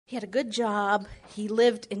He had a good job. He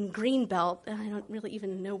lived in Greenbelt. I don't really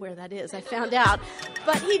even know where that is. I found out.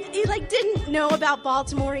 But he didn't know about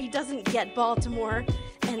Baltimore. He doesn't get Baltimore.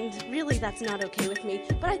 And really, that's not okay with me.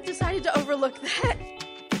 But I decided to overlook that.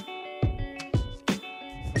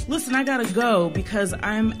 Listen, I gotta go because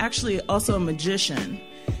I'm actually also a magician.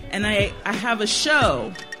 And I have a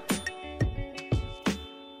show.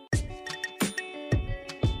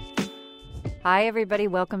 Hi, everybody.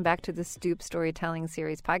 Welcome back to the Stoop Storytelling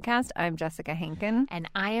Series podcast. I'm Jessica Henkin. And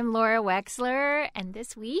I am Laura Wexler. And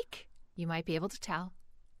this week, you might be able to tell,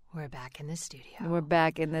 we're back in the studio. We're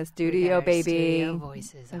back in the studio, baby. Studio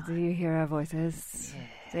voices on. Do you hear our voices? Yeah.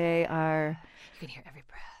 They are... You can hear every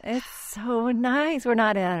breath. It's so nice. We're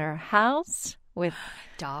not at our house with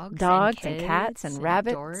dogs and cats and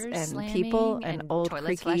rabbits and people and old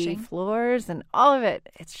creaky flushing. floors and all of it.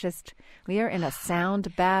 It's just, we are in a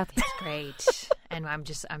sound bath. It's great. And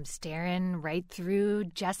I'm staring right through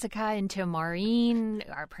Jessica into Maureen,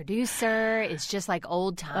 our producer. It's just like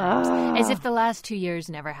old times, as if the last 2 years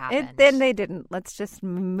never happened. Then they didn't. Let's just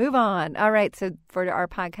move on. All right. So for our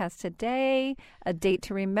podcast today, a date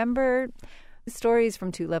to remember. Stories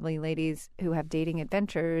from two lovely ladies who have dating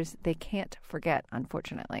adventures they can't forget,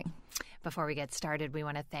 unfortunately. Before we get started, we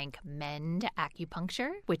want to thank Mend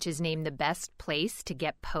Acupuncture, which is named the best place to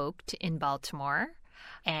get poked in Baltimore.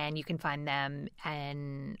 And you can find them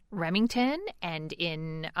in Remington and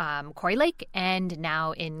in Quarry Lake and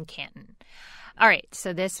now in Canton. All right,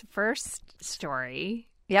 so this first story...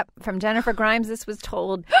 Yep, from Jennifer Grimes. This was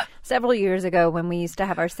told several years ago when we used to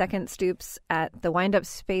have our second Stoops at the Wind Up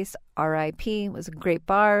Space, RIP. It was a great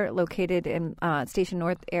bar located in Station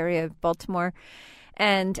North area of Baltimore.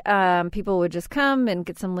 And people would just come and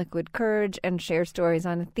get some liquid courage and share stories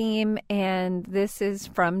on a theme. And this is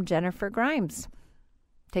from Jennifer Grimes.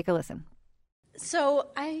 Take a listen. So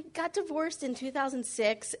I got divorced in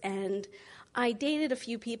 2006, and I dated a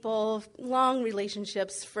few people, long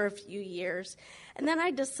relationships for a few years. And then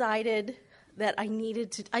I decided that I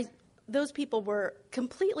needed to, those people were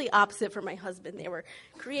completely opposite from my husband. They were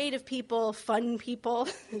creative people, fun people,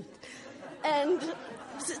 and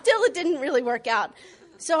still it didn't really work out.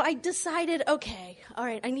 So I decided, okay, all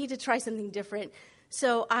right, I need to try something different.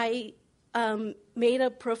 So I made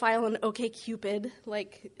a profile on OkCupid,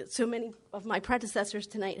 like so many of my predecessors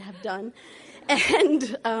tonight have done,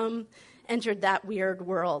 and entered that weird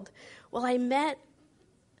world. Well, I met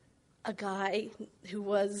a guy who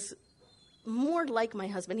was more like my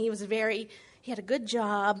husband. He had a good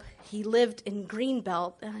job. He lived in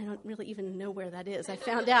Greenbelt. I don't really even know where that is. I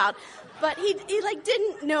found out. But he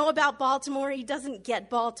didn't know about Baltimore. He doesn't get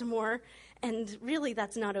Baltimore. And really,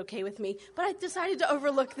 that's not okay with me. But I decided to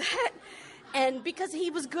overlook that. And because he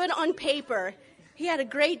was good on paper, he had a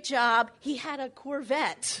great job. He had a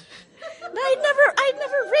Corvette. I'd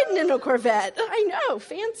never ridden in a Corvette. I know,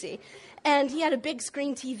 fancy. And he had a big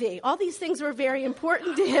screen TV. All these things were very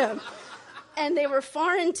important to him. And they were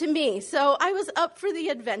foreign to me. So I was up for the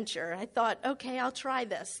adventure. I thought, okay, I'll try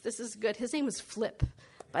this. This is good. His name was Flip,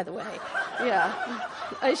 by the way. Yeah,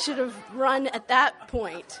 I should have run at that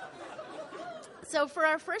point. So for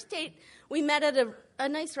our first date, we met at a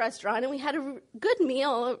nice restaurant, and we had a good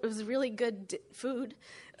meal. It was really good food.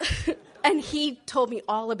 And he told me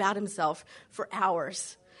all about himself for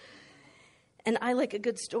hours. And I like a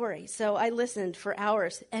good story, so I listened for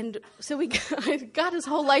hours. And so I got his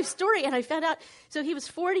whole life story, and I found out, so he was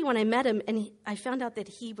 40 when I met him, and I found out that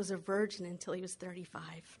he was a virgin until he was 35.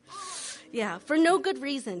 Yeah, for no good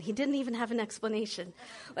reason. He didn't even have an explanation,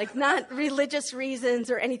 like not religious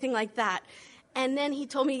reasons or anything like that. And then he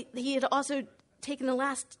told me he had also taken the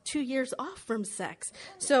last 2 years off from sex.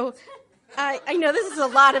 So I know this is a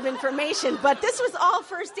lot of information, but this was all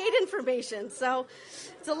first date information, so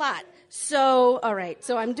it's a lot. So, all right,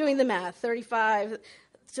 so I'm doing the math, 35,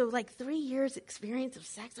 so like 3 years experience of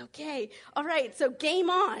sex, okay. All right, so game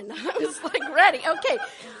on. I was like ready, okay,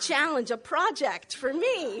 challenge, a project for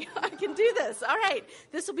me. I can do this, all right,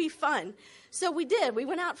 this will be fun. So we did, we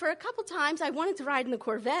went out for a couple times. I wanted to ride in the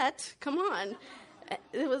Corvette, come on.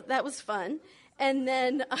 That was fun. And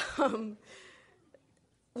then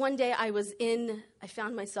one day I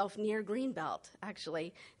found myself near Greenbelt,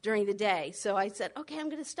 actually, during the day. So I said, okay, I'm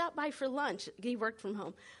going to stop by for lunch. He worked from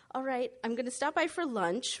home. All right, I'm going to stop by for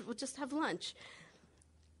lunch. We'll just have lunch.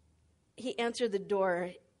 He answered the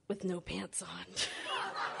door with no pants on.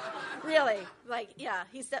 Really, yeah,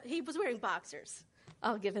 he was wearing boxers.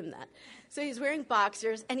 I'll give him that. So he's wearing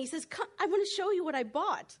boxers, and he says, come, I want to show you what I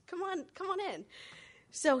bought. Come on in.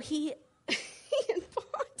 So he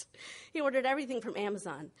ordered everything from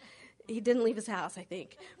Amazon. He didn't leave his house, I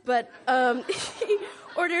think. But he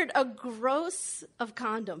ordered a gross of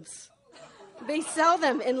condoms. They sell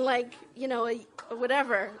them in 1,000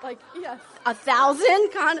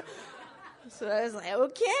 condoms. So I was like,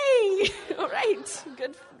 okay, all right,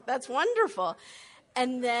 good, that's wonderful.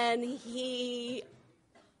 And then he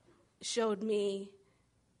showed me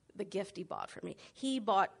the gift he bought for me. He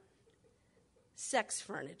bought sex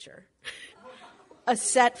furniture, a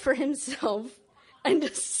set for himself and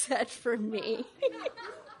a set for me.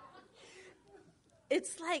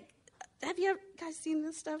 It's like, have you guys seen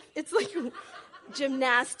this stuff? It's like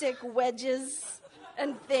gymnastic wedges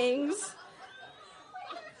and things.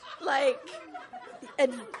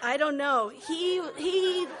 And I don't know. He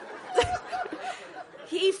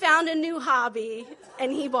he found a new hobby,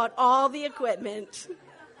 and he bought all the equipment.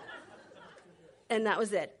 And that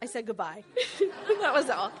was it. I said goodbye. That was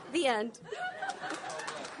all. The end.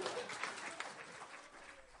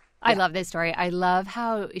 I love this story. I love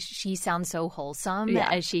how she sounds so wholesome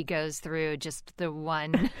as she goes through just the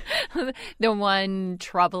one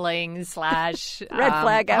troubling / red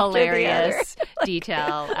flag after hilarious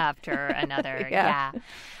detail after another. Yeah.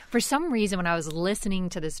 For some reason, when I was listening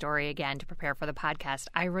to the story again to prepare for the podcast,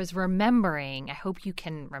 I was remembering, I hope you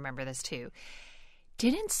can remember this too.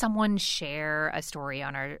 Didn't someone share a story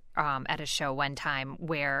on our at a show one time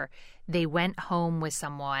where they went home with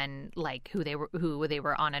someone who they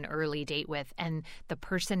were on an early date with, and the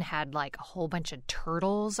person had a whole bunch of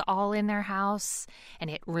turtles all in their house, and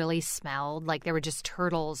it really smelled like there were just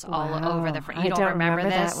turtles all over the front. You don't remember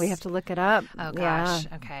this? That. We have to look it up. Oh gosh.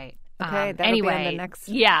 Yeah. Okay. Okay, that'll anyway, be in the next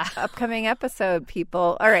upcoming episode,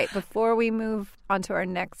 people. All right, before we move on to our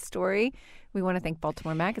next story, we want to thank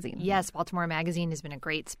Baltimore Magazine. Yes, Baltimore Magazine has been a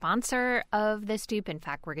great sponsor of The Stoop. In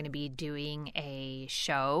fact, we're going to be doing a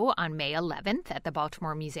show on May 11th at the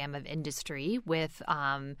Baltimore Museum of Industry with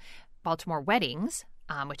Baltimore Weddings,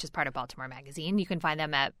 which is part of Baltimore Magazine. You can find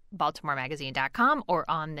them at baltimoremagazine.com or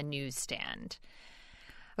on the newsstand.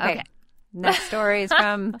 Okay. Next story is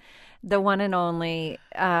from the one and only.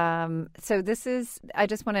 So this is, I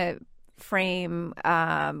just want to frame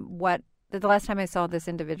what the last time I saw this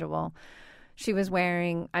individual, she was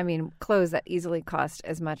wearing, clothes that easily cost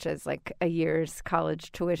as much as a year's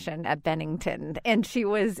college tuition at Bennington. And she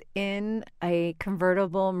was in a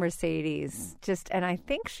convertible Mercedes. And I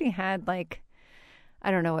think she had I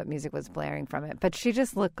don't know what music was blaring from it, but she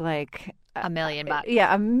just looked like $1 million.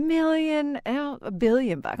 Yeah, $1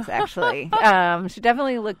 billion actually. She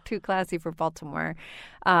definitely looked too classy for Baltimore.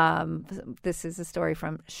 This is a story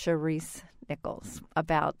from Charisse Nichols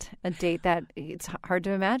about a date that it's hard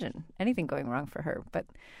to imagine anything going wrong for her, but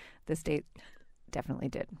this date definitely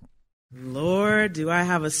did. Lord, do I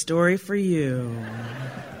have a story for you.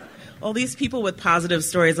 All these people with positive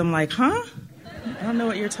stories, I'm like, huh? I don't know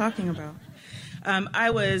what you're talking about. I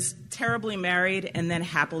was terribly married and then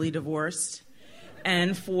happily divorced.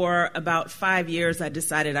 And for about 5 years, I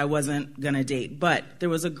decided I wasn't going to date. But there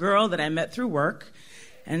was a girl that I met through work,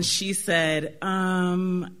 and she said,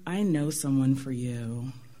 I know someone for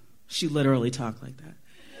you. She literally talked like that.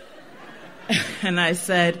 And I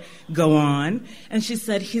said, go on. And she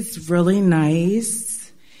said, he's really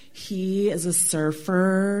nice. He is a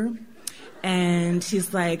surfer. And he's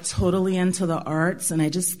totally into the arts, and I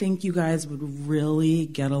just think you guys would really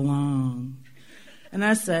get along. And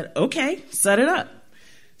I said, okay, set it up.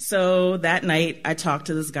 So that night I talked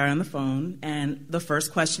to this guy on the phone, and the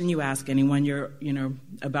first question you ask anyone you're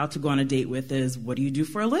about to go on a date with is, what do you do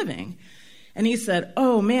for a living? And he said,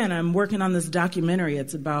 oh man, I'm working on this documentary.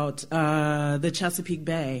 It's about the Chesapeake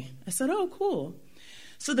Bay. I said, oh, cool.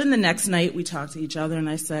 So then the next night we talked to each other, and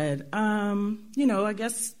I said, I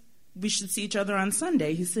guess we should see each other on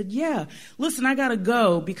Sunday. He said, yeah, listen, I got to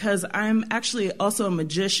go because I'm actually also a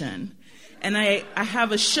magician, and I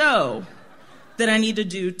have a show that I need to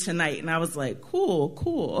do tonight. And I was like,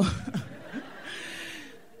 cool.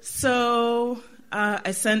 So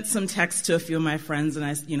I sent some texts to a few of my friends, and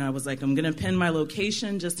I was like, I'm going to pin my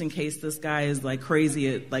location just in case this guy is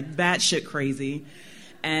crazy, batshit crazy.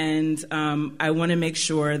 And I want to make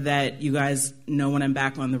sure that you guys know when I'm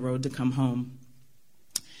back on the road to come home.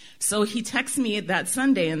 So he texts me that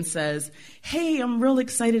Sunday and says, hey, I'm real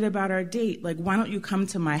excited about our date. Why don't you come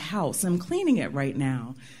to my house? I'm cleaning it right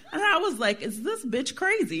now. And I was like, is this bitch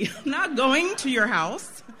crazy? I'm not going to your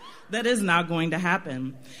house. That is not going to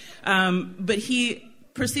happen. But he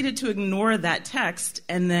proceeded to ignore that text.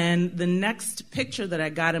 And then the next picture that I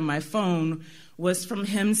got in my phone was from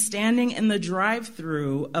him standing in the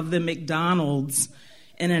drive-thru of the McDonald's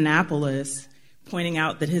in Annapolis, pointing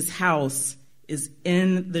out that his house is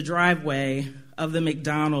in the driveway of the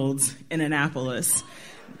McDonald's in Annapolis.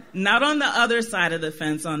 Not on the other side of the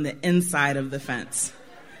fence, on the inside of the fence.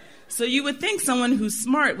 So you would think someone who's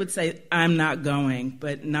smart would say, I'm not going,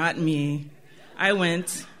 but not me. I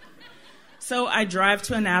went. So I drive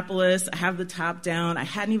to Annapolis, I have the top down, I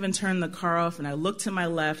hadn't even turned the car off, and I look to my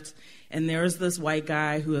left, and there's this white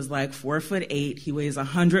guy who is like 4'8", he weighs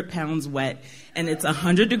 100 pounds wet, and it's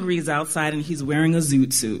 100 degrees outside, and he's wearing a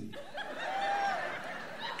zoot suit.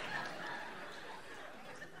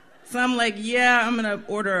 So I'm like, yeah, I'm gonna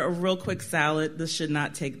order a real quick salad, this should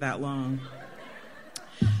not take that long.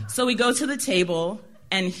 So we go to the table,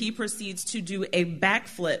 and he proceeds to do a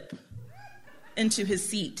backflip into his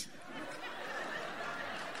seat.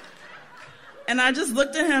 And I just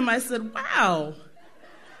looked at him, I said, wow.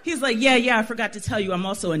 He's like, yeah, I forgot to tell you, I'm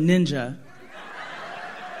also a ninja.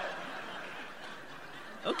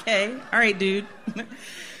 Okay, all right, dude.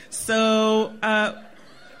 So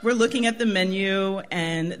we're looking at the menu,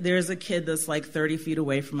 and there's a kid that's like 30 feet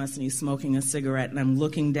away from us, and he's smoking a cigarette, and I'm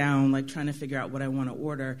looking down, like trying to figure out what I want to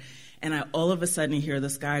order. And I all of a sudden hear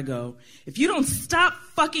this guy go, if you don't stop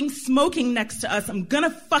fucking smoking next to us, I'm gonna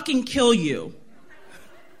fucking kill you.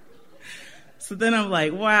 So then I'm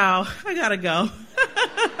like, wow, I gotta go.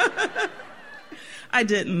 I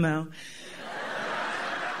didn't though.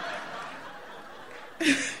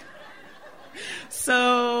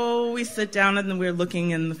 So we sit down and we're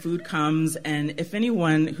looking and the food comes, and if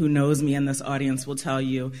anyone who knows me in this audience will tell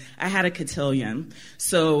you, I had a cotillion.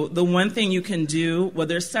 So the one thing you can do, well,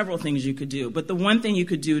 there's several things you could do, but the one thing you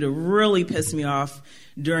could do to really piss me off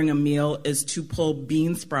during a meal is to pull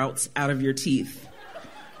bean sprouts out of your teeth,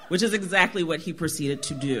 which is exactly what he proceeded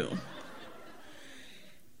to do.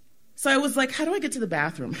 So I was like, how do I get to the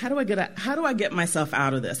bathroom? How do I get myself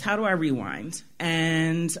out of this? How do I rewind?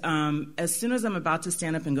 And as soon as I'm about to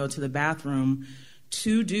stand up and go to the bathroom,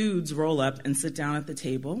 two dudes roll up and sit down at the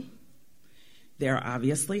table. They're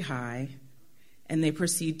obviously high, and they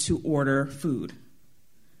proceed to order food.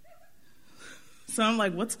 So I'm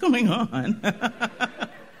like, what's going on?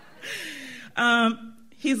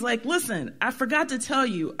 He's like, listen, I forgot to tell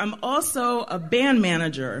you, I'm also a band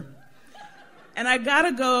manager. And I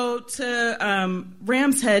gotta go to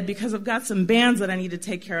Ram's Head because I've got some bands that I need to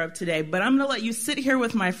take care of today, but I'm gonna let you sit here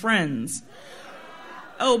with my friends.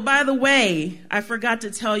 Oh, by the way, I forgot to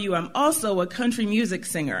tell you, I'm also a country music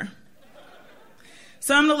singer.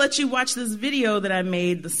 So I'm gonna let you watch this video that I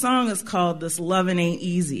made. The song is called This Lovin' Ain't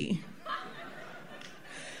Easy.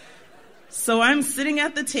 So I'm sitting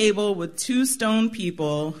at the table with two stoned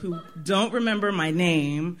people who don't remember my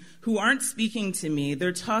name, who aren't speaking to me.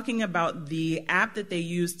 They're talking about the app that they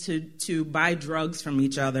use to buy drugs from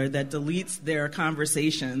each other that deletes their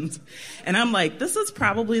conversations. And I'm like, this is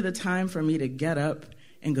probably the time for me to get up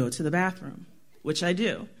and go to the bathroom, which I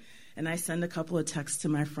do. And I send a couple of texts to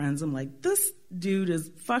my friends. I'm like, this dude is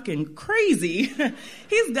fucking crazy.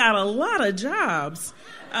 He's got a lot of jobs.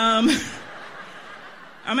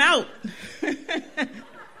 I'm out.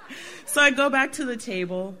 So I go back to the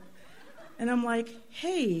table, and I'm like,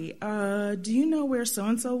 hey, do you know where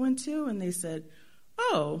so-and-so went to? And they said,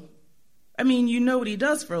 oh, I mean, you know what he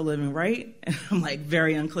does for a living, right? And I'm like,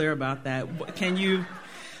 very unclear about that. Can you,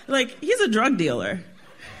 like, he's a drug dealer.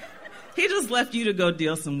 He just left you to go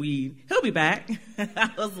deal some weed. He'll be back.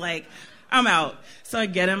 I was like, I'm out. So I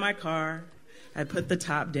get in my car, I put the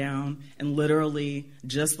top down, and literally,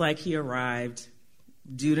 just like he arrived,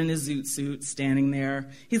 dude in his zoot suit standing there.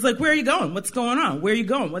 He's like, where are you going? What's going on? Where are you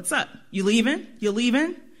going? What's up? You leaving? You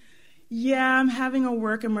leaving? Yeah, I'm having a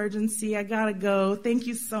work emergency. I gotta go. Thank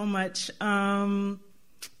you so much.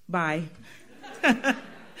 Bye.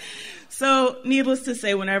 So needless to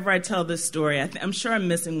say, whenever I tell this story, I'm sure I'm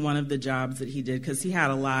missing one of the jobs that he did because he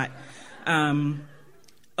had a lot.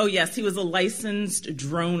 Oh, yes, he was a licensed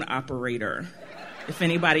drone operator, if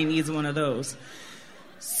anybody needs one of those.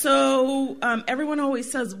 So everyone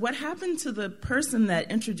always says, what happened to the person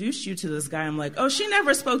that introduced you to this guy? I'm like, oh, she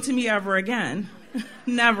never spoke to me ever again.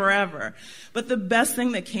 Never, ever. But the best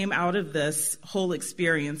thing that came out of this whole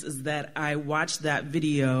experience is that I watched that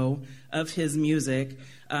video of his music,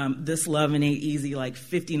 This Lovin' Ain't Easy, like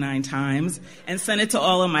 59 times and sent it to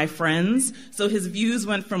all of my friends. So his views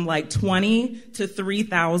went from like 20 to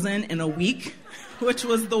 3,000 in a week, which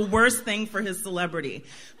was the worst thing for his celebrity.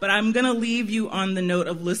 But I'm going to leave you on the note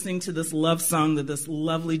of listening to this love song that this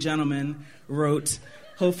lovely gentleman wrote,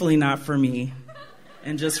 hopefully not for me.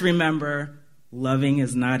 And just remember, loving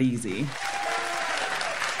is not easy.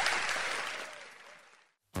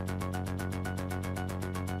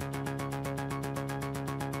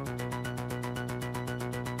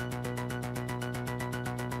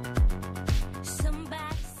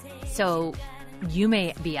 So you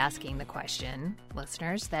may be asking the question,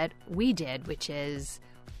 listeners, that we did, which is,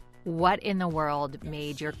 what in the world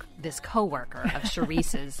made this coworker of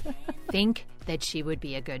Charisse's think that she would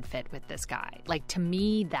be a good fit with this guy? Like, to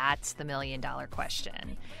me, that's the $1 million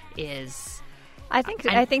question. I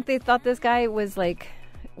think they thought this guy was like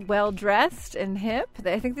well dressed and hip.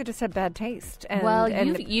 I think they just had bad taste.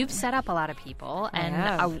 And you've set up a lot of people,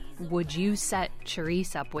 and would you set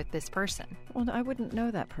Charisse up with this person? Well, I wouldn't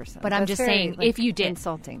know that person. But I'm just saying, if you did,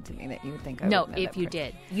 insulting to me that you would think I no, would know if that you person.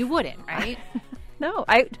 did, you wouldn't, right? No,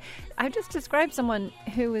 I just described someone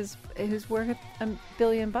who's worth $1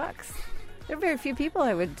 billion. There are very few people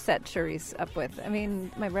I would set Charisse up with. I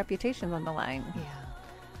mean, my reputation's on the line. Yeah.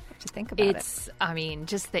 To think about it. I mean,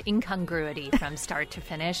 just the incongruity from start to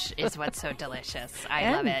finish is what's so delicious.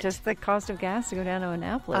 I love it. Just the cost of gas to go down to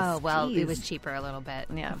Annapolis. Oh, well, Jeez. It was cheaper a little bit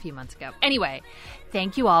a few months ago. Anyway,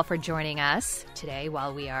 thank you all for joining us today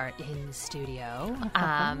while we are in studio,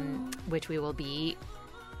 which we will be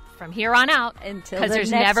from here on out because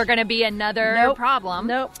there's never going to be another problem.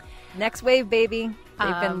 Nope. Next wave, baby.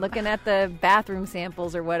 They've been looking at the bathroom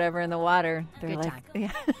samples or whatever in the water. They're Good like, time.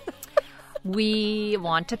 Yeah. We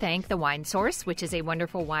want to thank The Wine Source, which is a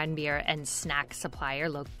wonderful wine, beer, and snack supplier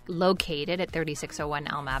located at 3601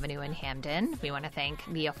 Elm Avenue in Hamden. We want to thank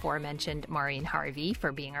the aforementioned Maureen Harvey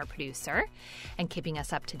for being our producer and keeping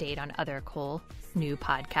us up to date on other cool new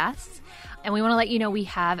podcasts. And we want to let you know we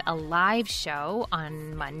have a live show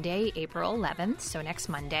on Monday, April 11th, so next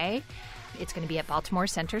Monday. It's going to be at Baltimore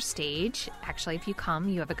Center Stage. Actually, if you come,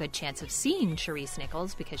 you have a good chance of seeing Charisse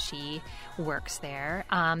Nichols because she works there.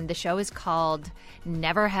 The show is called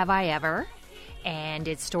Never Have I Ever, and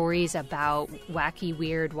it's stories about wacky,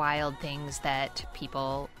 weird, wild things that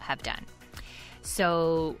people have done.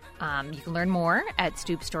 So you can learn more at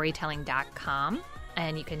stoopstorytelling.com,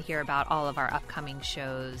 and you can hear about all of our upcoming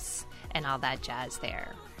shows and all that jazz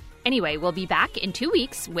there. Anyway, we'll be back in 2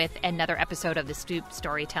 weeks with another episode of the Stoop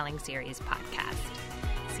Storytelling Series podcast.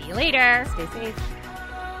 See you later. Stay safe.